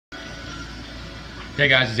Hey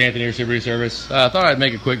guys, it's Anthony here, Subaru Service. Thought I'd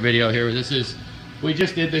make a quick video here. We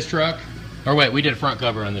just did this truck. Or wait, we did front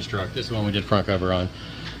cover on this truck. This is the one we did front cover on.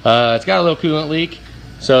 It's got a little coolant leak,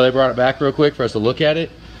 so they brought it back real quick for us to look at it.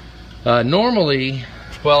 Normally,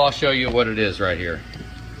 well, I'll show you what it is right here.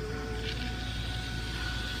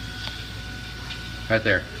 Right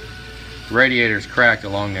there. Radiator's cracked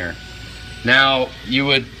along there. Now,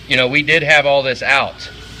 we did have all this out,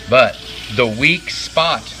 but the weak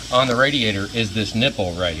spot on the radiator is this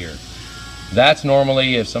nipple right here. That's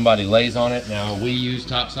normally if somebody lays on it. Now, we use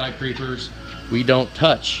topside creepers. We don't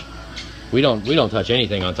touch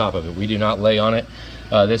anything on top of it. We do not lay on it.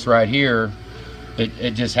 This right here,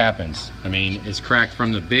 it just happens. I mean, it's cracked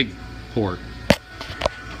from the big port,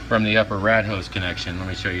 from the upper rad hose connection. Let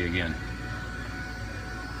me show you again.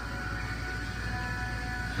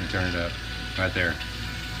 Let me turn it up. Right there.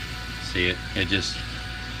 See it? It just,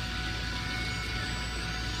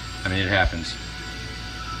 I mean, it happens.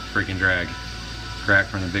 Freaking drag. Crack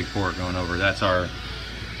from the big port going over. That's our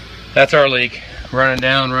leak. Running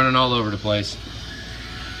down, running all over the place.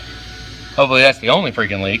 Hopefully that's the only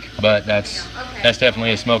freaking leak, but that's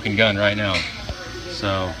definitely a smoking gun right now.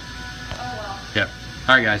 So, yeah.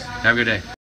 All right, guys. Have a good day.